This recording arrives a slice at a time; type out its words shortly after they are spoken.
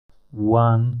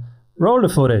one, roll the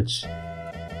footage.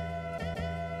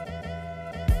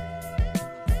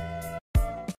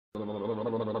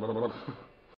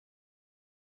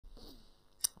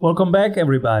 Welcome back,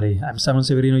 everybody. I'm Simon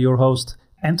Severino, your host.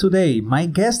 And today, my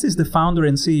guest is the founder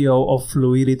and CEO of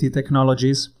Fluidity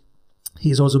Technologies.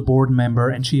 He's also board member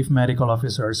and chief medical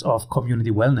officer of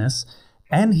Community Wellness.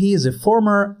 And he is a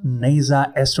former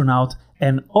NASA astronaut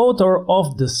and author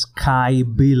of The Sky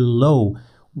Below.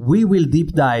 We will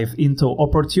deep dive into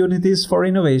opportunities for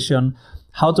innovation,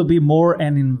 how to be more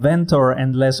an inventor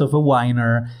and less of a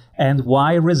whiner, and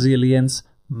why resilience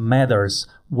matters.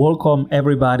 Welcome,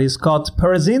 everybody, Scott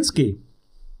Parazynski.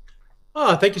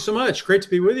 Oh, thank you so much. Great to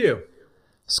be with you.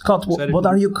 Scott, what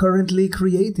are you currently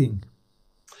creating?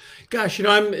 Gosh,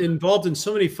 I'm involved in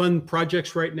so many fun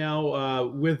projects right now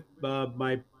with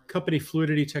my company,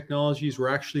 Fluidity Technologies. We're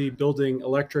actually building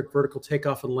electric vertical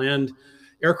takeoff and land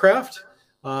aircraft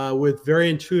with very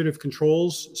intuitive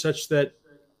controls, such that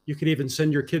you could even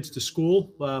send your kids to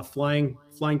school, flying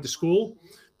to school,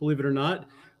 believe it or not.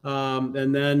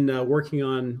 And then working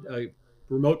on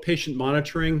remote patient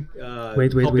monitoring.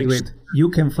 Wait. You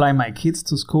can fly my kids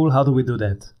to school? How do we do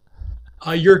that?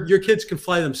 Your kids can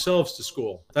fly themselves to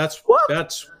school. That's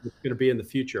what's going to be in the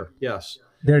future. Yes.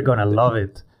 They're going to love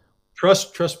it.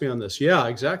 Trust me on this. Yeah,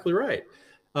 exactly right.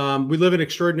 We live in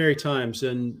extraordinary times,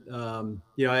 and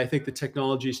I think the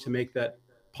technologies to make that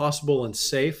possible and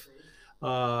safe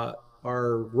are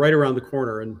right around the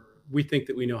corner, and we think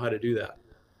that we know how to do that.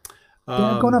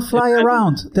 They're going to fly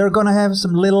around. They're going to have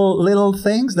some little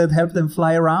things that help them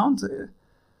fly around.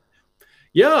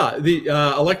 Yeah, the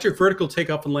electric vertical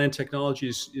takeoff and land technology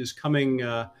is coming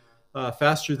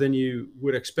faster than you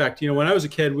would expect. When I was a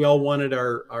kid, we all wanted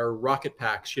our rocket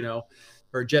packs,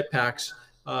 our jet packs.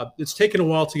 It's taken a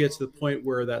while to get to the point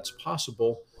where that's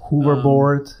possible.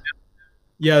 Hoverboard.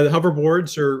 Yeah, the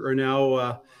hoverboards are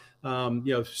now,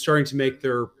 starting to make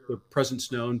their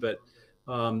presence known, but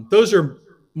those are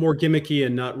more gimmicky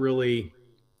and not really,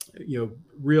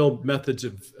 real methods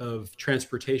of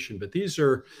transportation. But these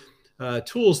are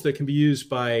tools that can be used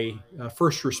by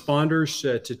first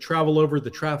responders to travel over the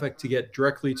traffic to get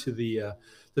directly to the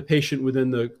patient within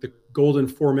the golden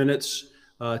 4 minutes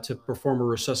to perform a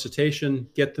resuscitation,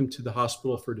 get them to the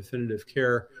hospital for definitive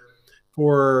care,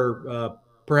 for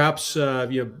perhaps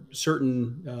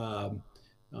certain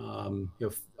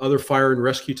other fire and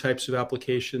rescue types of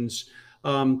applications.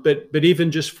 But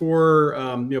even just for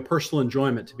personal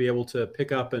enjoyment, to be able to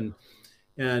pick up and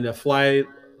fly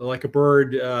like a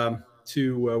bird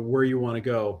to where you want to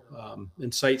go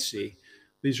and sightsee.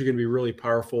 These are going to be really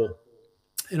powerful,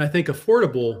 and I think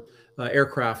affordable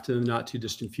aircraft in the not too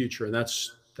distant future. And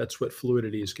that's what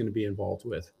Fluidity is going to be involved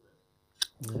with.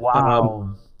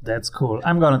 Wow, that's cool.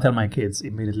 I'm going to tell my kids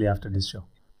immediately after this show.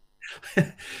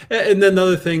 And then the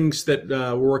other things that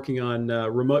we're working on,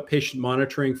 remote patient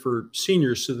monitoring for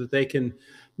seniors, so that they can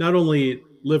not only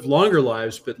live longer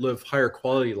lives, but live higher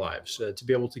quality lives, to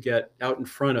be able to get out in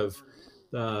front of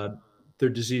their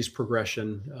disease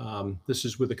progression. This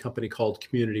is with a company called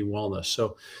Community Wellness.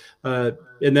 So, and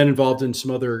then involved in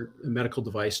some other medical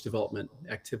device development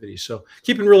activities. So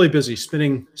keeping really busy,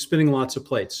 spinning lots of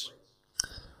plates.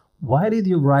 Why did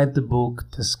you write the book,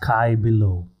 The Sky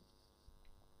Below?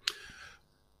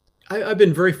 I've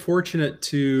been very fortunate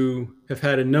to have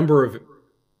had a number of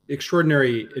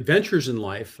extraordinary adventures in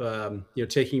life,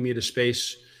 taking me to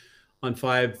space on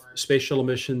 5 space shuttle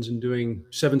missions and doing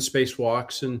 7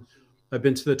 spacewalks. And I've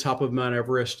been to the top of Mount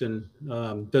Everest and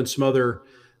done some other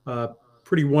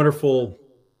pretty wonderful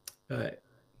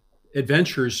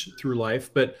adventures through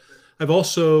life. But I've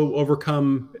also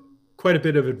overcome quite a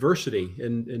bit of adversity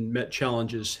and met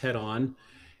challenges head on.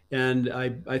 And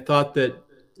I thought that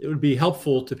it would be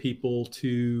helpful to people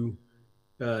to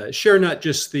share not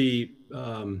just the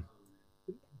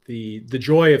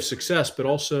joy of success, but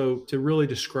also to really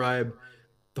describe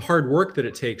the hard work that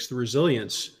it takes, the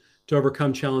resilience to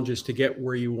overcome challenges to get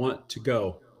where you want to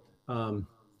go.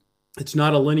 It's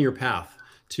not a linear path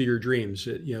to your dreams.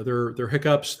 There are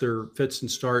hiccups, there are fits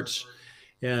and starts,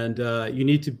 and you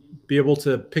need to be able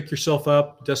to pick yourself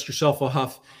up, dust yourself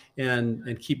off,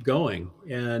 and keep going.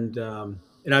 And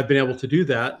I've been able to do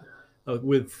that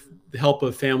with the help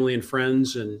of family and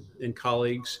friends and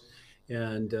colleagues,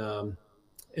 and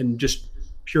just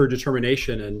pure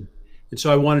determination. And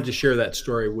so I wanted to share that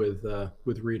story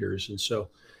with readers. And so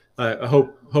I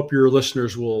hope your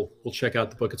listeners will check out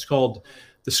the book. It's called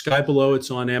The Sky Below. It's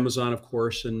on Amazon, of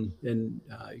course, and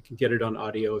you can get it on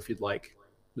audio if you'd like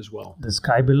as well. The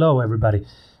Sky Below, everybody.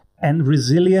 And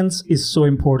resilience is so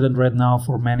important right now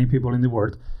for many people in the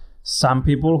world. Some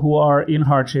people who are in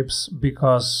hardships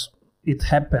because it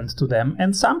happened to them.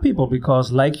 And some people,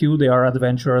 because like you, they are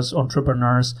adventurous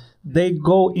entrepreneurs, they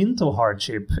go into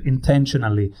hardship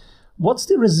intentionally. What's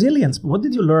the resilience? What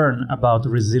did you learn about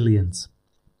resilience?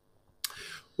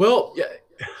 Well, yeah,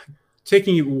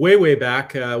 taking it way, way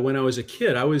back, when I was a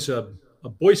kid, I was a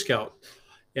Boy Scout.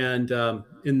 And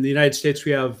in the United States,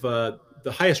 we have the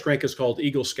highest rank is called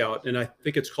Eagle Scout. And I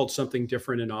think it's called something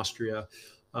different in Austria.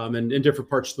 And in different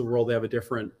parts of the world, they have a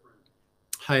different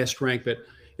highest rank. But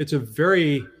it's a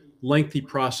very lengthy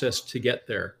process to get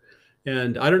there.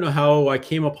 And I don't know how I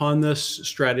came upon this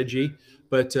strategy,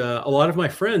 but a lot of my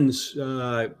friends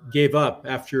gave up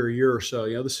after a year or so.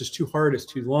 You know, this is too hard, it's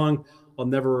too long. I'll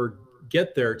never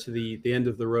get there to the end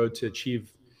of the road to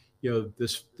achieve, you know,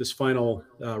 this final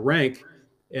rank.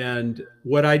 And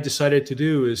what I decided to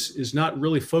do is not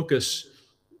really focus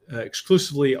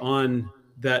exclusively on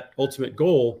that ultimate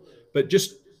goal, but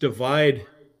just divide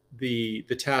the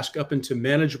task up into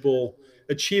manageable,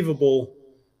 achievable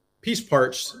piece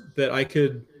parts that I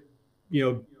could, you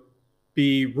know,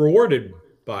 be rewarded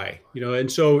by, you know.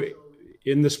 And so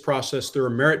in this process, there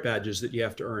are merit badges that you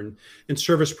have to earn and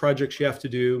service projects you have to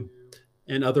do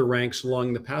and other ranks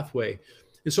along the pathway.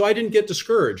 And so I didn't get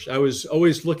discouraged. I was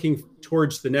always looking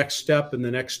towards the next step and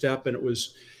the next step. And it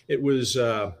was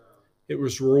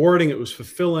rewarding. It was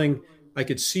fulfilling. I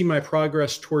could see my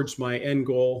progress towards my end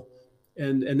goal.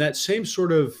 And that same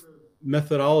sort of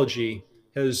methodology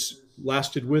has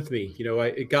lasted with me. You know,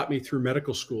 it got me through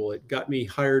medical school. It got me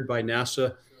hired by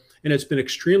NASA. And it's been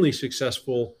extremely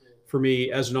successful for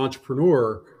me as an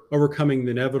entrepreneur, overcoming the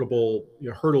inevitable, you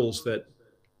know, hurdles that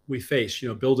we face, you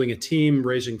know, building a team,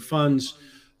 raising funds,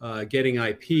 getting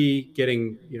IP,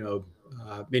 getting, you know,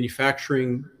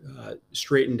 manufacturing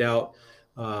straightened out,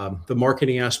 the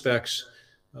marketing aspects,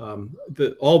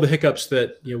 all the hiccups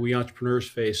that, you know, we entrepreneurs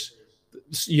face.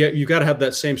 You've got to have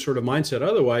that same sort of mindset.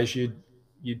 Otherwise, you'd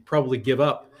probably give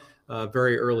up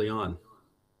very early on.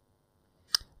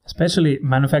 Especially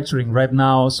manufacturing right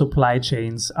now, supply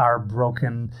chains are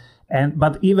broken.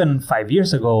 But even 5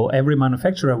 years ago, every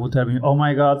manufacturer would tell me, "Oh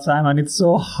my God, Simon, it's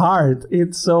so hard.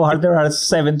 It's so hard. There are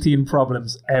 17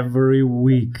 problems every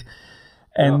week."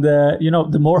 And, you know,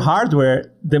 the more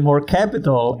hardware, the more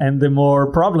capital and the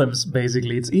more problems,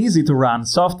 basically. It's easy to run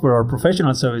software or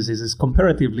professional services. It's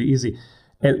comparatively easy.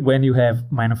 And when you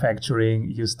have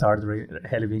manufacturing, you start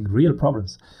having real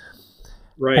problems.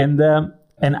 Right.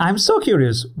 And I'm so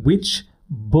curious, which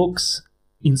books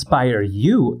inspire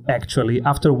you, actually,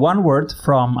 after one word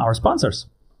from our sponsors.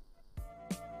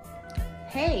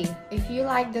 Hey, if you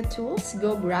like the tools,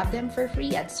 go grab them for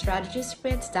free at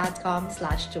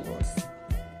strategysprints.com/tools.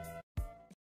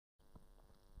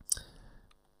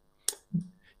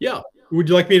 Yeah. Would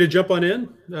you like me to jump on in?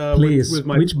 Please.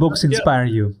 Which books inspire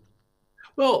you?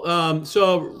 Well,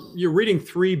 so you're reading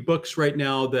 3 books right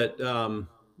now that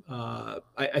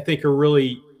I think are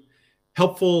really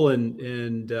helpful and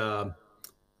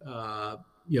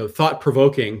you know,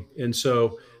 thought-provoking. And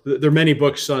so there are many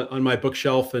books on my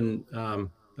bookshelf, and I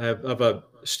have a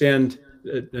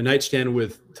nightstand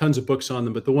with tons of books on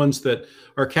them. But the ones that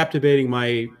are captivating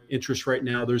my interest right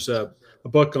now, there's a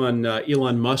book on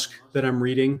Elon Musk that I'm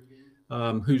reading,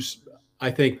 who's, I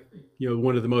think, you know,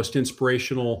 one of the most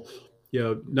inspirational, you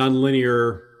know,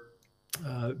 nonlinear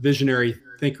visionary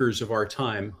thinkers of our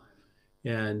time.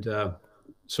 And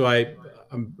so I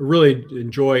really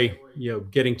enjoy, you know,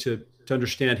 getting to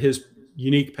understand his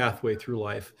unique pathway through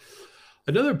life.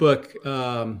 Another book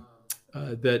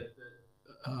that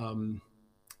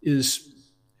is,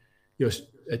 you know,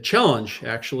 a challenge,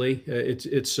 actually.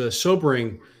 It's a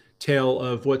sobering tale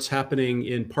of what's happening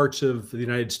in parts of the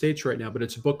United States right now, but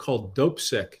it's a book called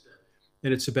Dopesick,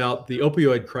 and it's about the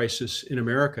opioid crisis in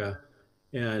America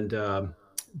and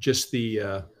just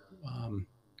the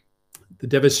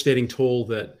devastating toll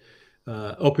that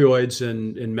opioids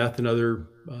and meth and other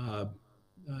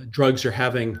drugs are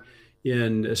having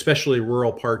in especially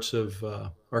rural parts of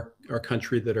our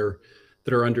country that are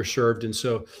underserved. And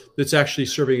so it's actually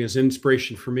serving as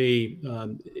inspiration for me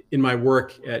in my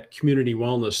work at Community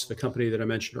Wellness, the company that I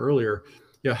mentioned earlier.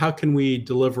 You know, how can we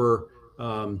deliver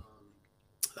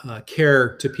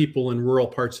care to people in rural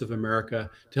parts of America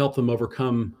to help them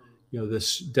overcome, you know,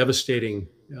 this devastating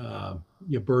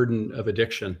burden of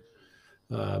addiction?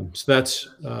 So that's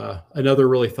another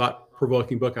really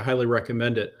thought-provoking book. I highly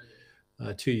recommend it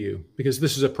to you, because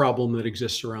this is a problem that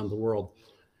exists around the world.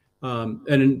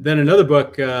 And then another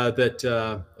book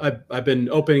that I've been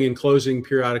opening and closing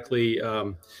periodically,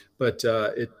 but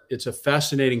it's a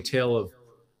fascinating tale of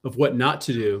what not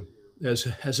to do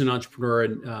as an entrepreneur.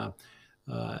 And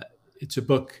it's a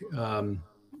book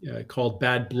called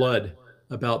Bad Blood,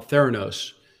 about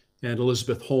Theranos. and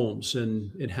Elizabeth Holmes,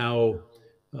 and how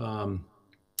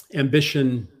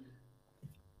ambition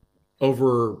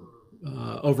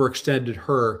overextended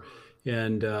her,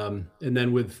 and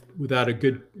then without a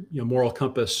good moral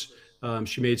compass,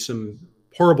 she made some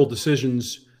horrible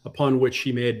decisions upon which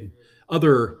she made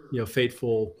other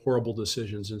fateful, horrible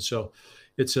decisions. And so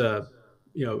it's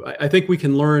I think we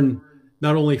can learn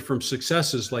not only from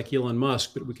successes like Elon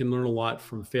Musk, but we can learn a lot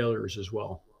from failures as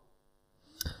well.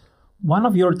 One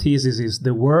of your theses is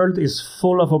the world is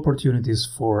full of opportunities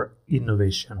for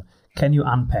innovation. Can you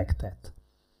unpack that?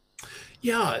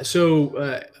 Yeah,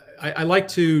 so I like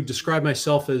to describe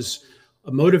myself as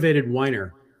a motivated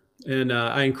whiner, and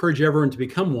I encourage everyone to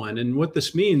become one. And what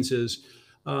this means is,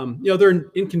 there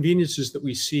are inconveniences that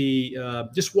we see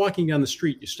just walking down the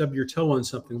street. You stub your toe on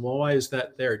something. Well, why is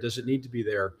that there? Does it need to be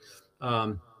there?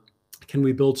 Can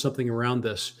we build something around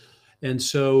this? And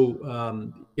so,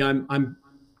 I'm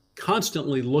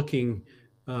constantly looking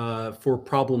for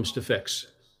problems to fix.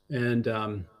 And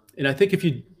I think if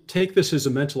you take this as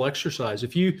a mental exercise,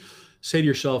 if you say to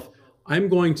yourself, I'm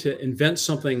going to invent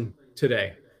something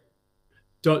today,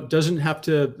 doesn't have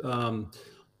to,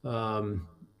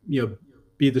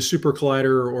 be the super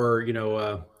collider or,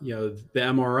 the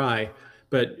MRI,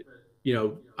 but,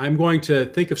 I'm going to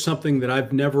think of something that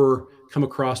I've never come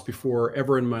across before,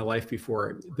 ever in my life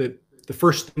before. The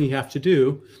first thing you have to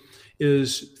do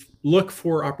is look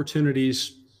for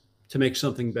opportunities to make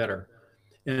something better.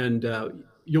 And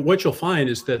what you'll find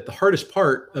is that the hardest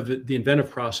part of the inventive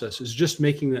process is just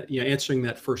making that, answering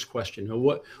that first question.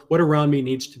 What around me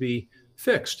needs to be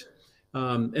fixed,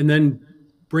 and then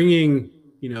bringing,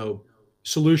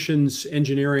 solutions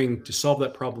engineering to solve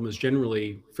that problem is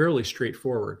generally fairly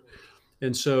straightforward.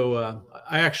 And so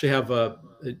I actually have a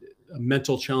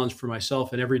mental challenge for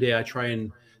myself, and every day I try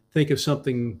and think of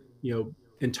something,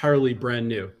 entirely brand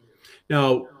new.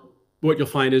 Now, what you'll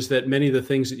find is that many of the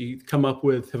things that you come up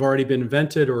with have already been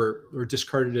invented or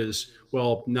discarded as,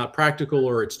 well, not practical,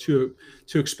 or it's too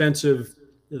expensive.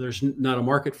 There's not a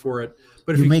market for it.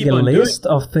 But if you make a list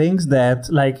of things that,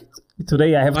 like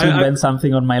today, I have to invent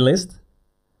something on my list.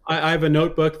 I have a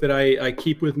notebook that I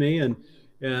keep with me, and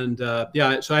so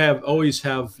I always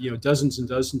have dozens and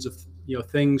dozens of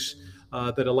things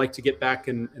that I like to get back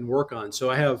and work on. So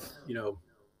I have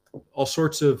all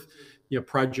sorts of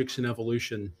projects in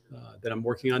evolution that I'm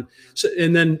working on. So,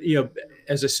 and then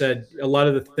as I said, a lot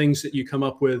of the things that you come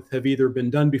up with have either been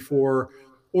done before,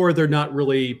 or they're not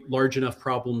really large enough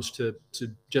problems to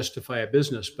justify a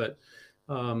business. But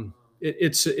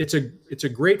it's a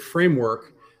great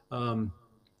framework.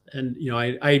 And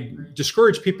I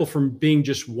discourage people from being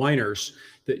just whiners.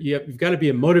 That you've got to be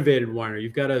a motivated whiner.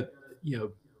 You've got to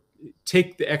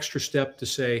take the extra step to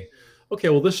say, okay,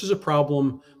 well, this is a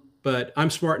problem, but I'm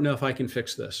smart enough, I can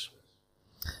fix this.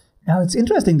 Now, it's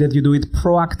interesting that you do it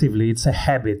proactively. It's a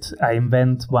habit. I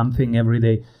invent one thing every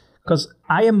day, because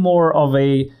I am more of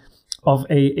a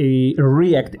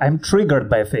react. I'm triggered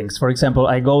by things. For example,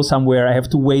 I go somewhere, I have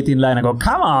to wait in line. I go,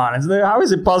 come on, how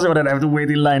is it possible that I have to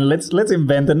wait in line? Let's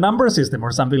invent a number system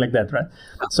or something like that, right?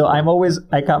 So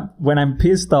when I'm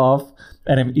pissed off,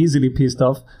 and I'm easily pissed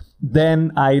off,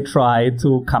 then I try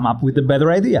to come up with a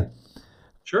better idea.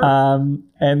 Sure.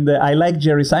 And I like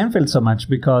Jerry Seinfeld so much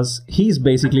because he's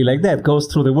basically like that,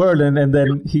 goes through the world, and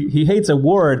then he hates a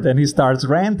word and he starts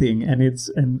ranting, and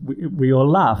we all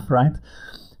laugh, right?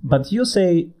 But you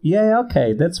say, yeah,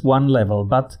 okay, that's one level,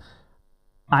 but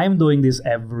I'm doing this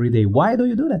every day. Why do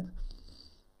you do that?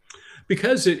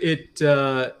 Because it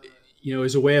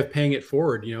is a way of paying it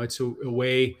forward. It's a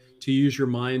way to use your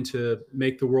mind to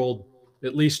make the world,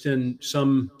 at least in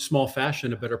some small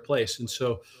fashion, a better place. And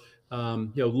so,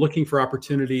 looking for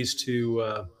opportunities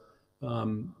to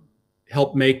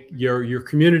help make your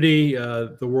community,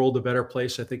 the world, a better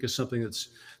place, I think is something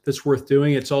that's worth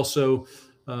doing. It's also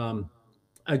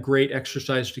a great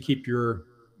exercise to keep your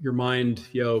mind,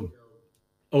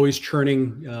 always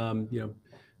churning,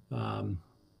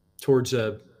 towards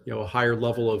a higher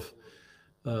level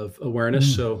of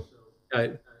awareness. So,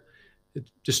 it's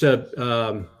just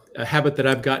a habit that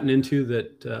I've gotten into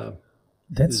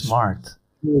that's smart.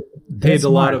 Paid a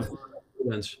lot of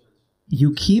dividends.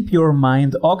 You keep your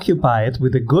mind occupied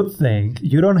with a good thing.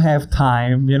 You don't have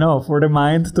time, for the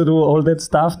mind to do all that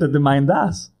stuff that the mind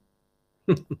does.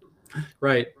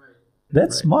 Right.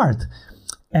 That's smart.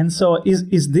 And so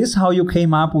is this how you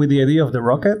came up with the idea of the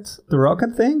rocket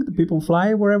thing? The people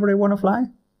fly wherever they want to fly?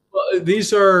 Well,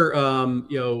 these are,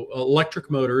 electric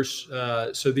motors.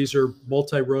 So these are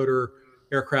multi-rotor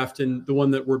aircraft, and the one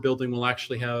that we're building will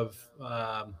actually have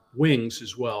wings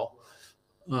as well.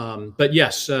 But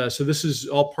yes, so this is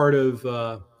all part of,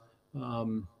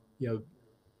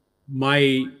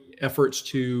 my efforts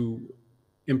to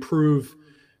improve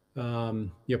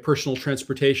personal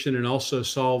transportation and also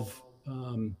solve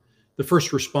the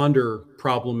first responder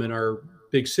problem in our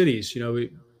big cities.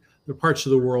 The parts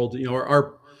of the world,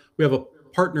 we have a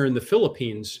partner in the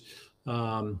Philippines,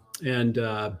 and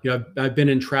I've been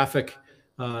in traffic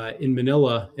in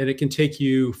Manila, and it can take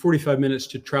you 45 minutes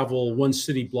to travel one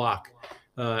city block,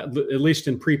 at least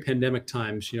in pre-pandemic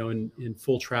times, in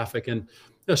full traffic. And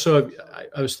so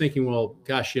I was thinking, well,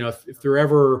 gosh, if there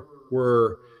ever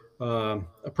were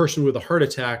a person with a heart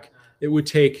attack, it would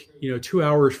take 2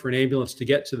 hours for an ambulance to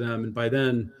get to them, and by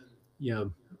then,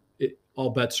 all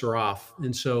bets are off.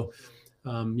 And so,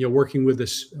 working with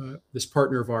this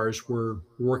partner of ours, we're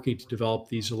working to develop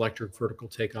these electric vertical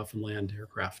takeoff and land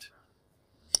aircraft.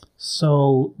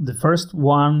 So the first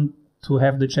one to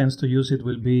have the chance to use it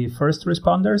will be first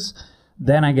responders.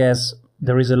 Then I guess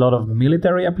there is a lot of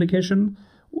military application.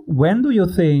 When do you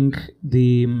think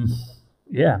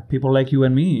people like you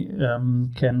and me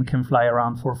can fly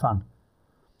around for fun?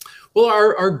 Well,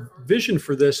 our vision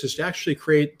for this is to actually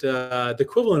create the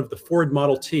equivalent of the Ford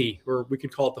Model T, or we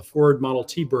could call it the Ford Model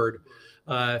T Bird,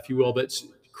 if you will. But it's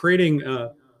creating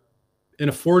an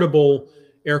affordable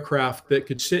aircraft that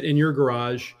could sit in your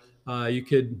garage. You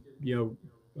could,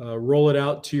 roll it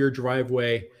out to your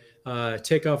driveway,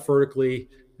 take off vertically,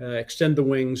 extend the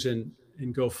wings, and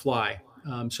go fly.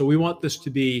 So we want this to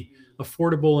be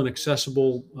affordable and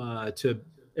accessible to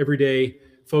everyday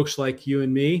folks like you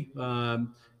and me.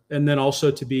 And then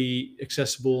also to be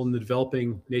accessible in the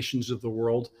developing nations of the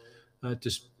world,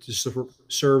 to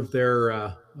serve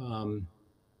their,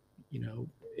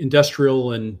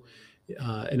 industrial and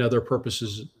other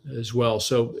purposes as well.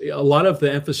 So a lot of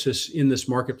the emphasis in this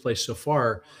marketplace so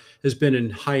far has been in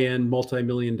high-end,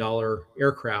 multi-million-dollar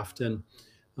aircraft, and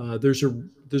there's a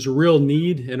real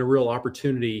need and a real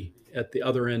opportunity at the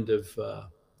other end of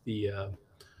the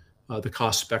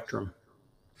cost spectrum.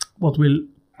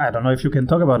 I don't know if you can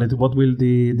talk about it. What will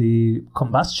the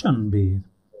combustion be?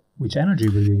 Which energy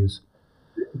will you use?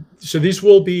 So these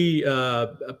will be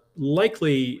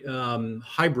likely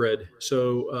hybrid,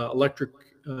 so electric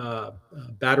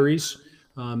batteries,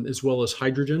 as well as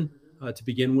hydrogen to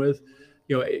begin with.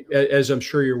 As I'm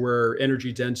sure you're aware,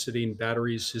 energy density in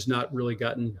batteries has not really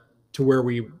gotten to where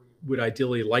we would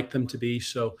ideally like them to be.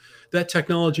 So that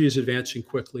technology is advancing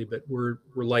quickly, but we're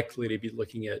likely to be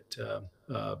looking at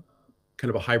kind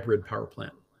of a hybrid power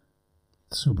plant.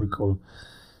 Super cool.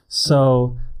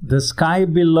 So The Sky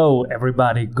Below,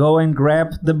 everybody, go and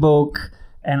grab the book.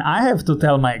 And I have to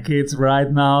tell my kids right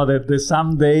now that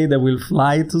someday they will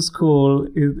fly to school.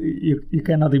 You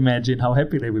cannot imagine how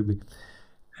happy they will be.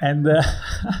 And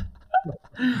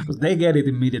they get it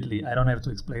immediately. I don't have to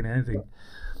explain anything.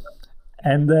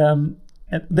 And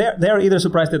they're either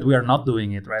surprised that we are not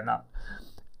doing it right now.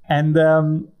 And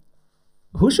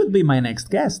who should be my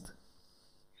next guest?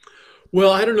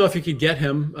 Well, I don't know if you could get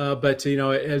him, but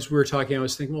as we were talking, I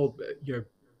was thinking, well,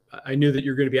 I knew that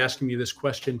you're going to be asking me this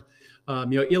question.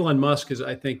 Elon Musk is,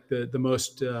 I think, the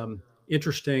most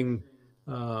interesting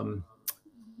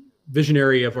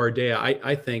visionary of our day.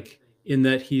 I think, in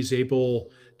that he's able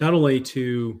not only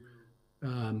to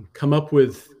come up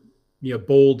with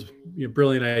bold,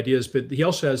 brilliant ideas, but he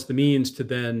also has the means to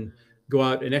then go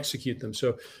out and execute them.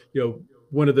 So,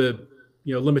 one of the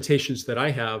limitations that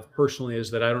I have personally is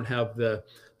that I don't have the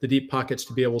deep pockets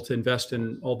to be able to invest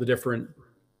in all the different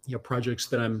projects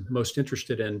that I'm most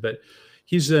interested in. But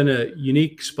he's in a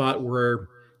unique spot where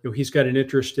he's got an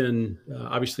interest in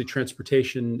obviously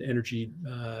transportation, energy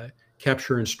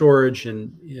capture and storage,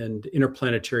 and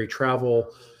interplanetary travel,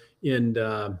 in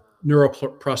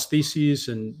neuroprostheses,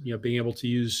 and being able to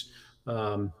use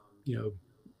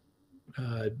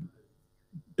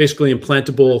basically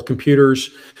implantable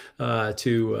computers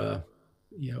to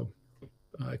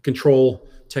control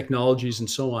technologies and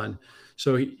so on.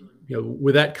 So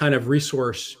with that kind of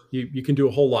resource, you can do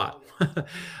a whole lot.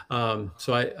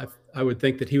 So I would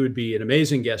think that he would be an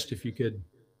amazing guest if you could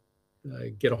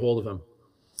get a hold of him.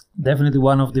 Definitely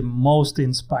one of the most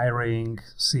inspiring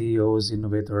CEOs,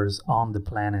 innovators on the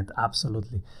planet.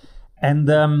 Absolutely. And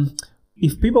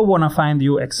if people want to find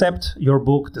you, except your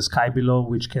book, The Sky Below,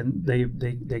 which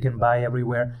they can buy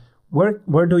everywhere,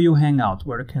 where do you hang out?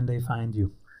 Where can they find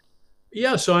you?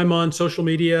 Yeah, so I'm on social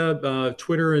media,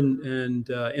 Twitter and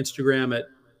Instagram at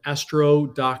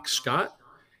AstroDocScott.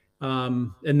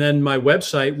 And then my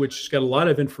website, which has got a lot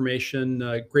of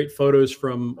information, great photos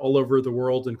from all over the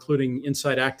world, including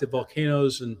inside active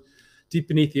volcanoes and deep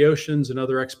beneath the oceans and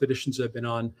other expeditions I've been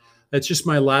on. It's just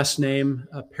my last name,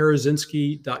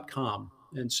 Parazynski.com.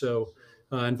 And so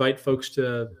invite folks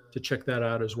to check that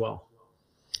out as well.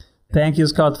 Thank you,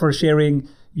 Scott, for sharing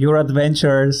your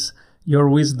adventures, your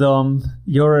wisdom,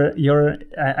 your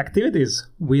activities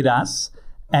with us.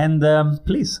 And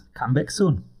please come back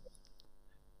soon.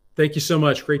 Thank you so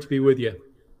much. Great to be with you.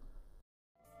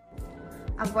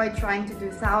 Avoid trying to do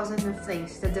thousands of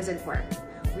things that doesn't work.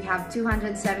 We have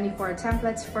 274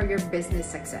 templates for your business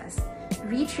success.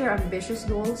 Reach your ambitious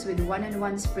goals with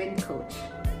one-on-one sprint coach.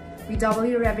 We double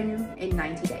your revenue in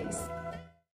 90 days.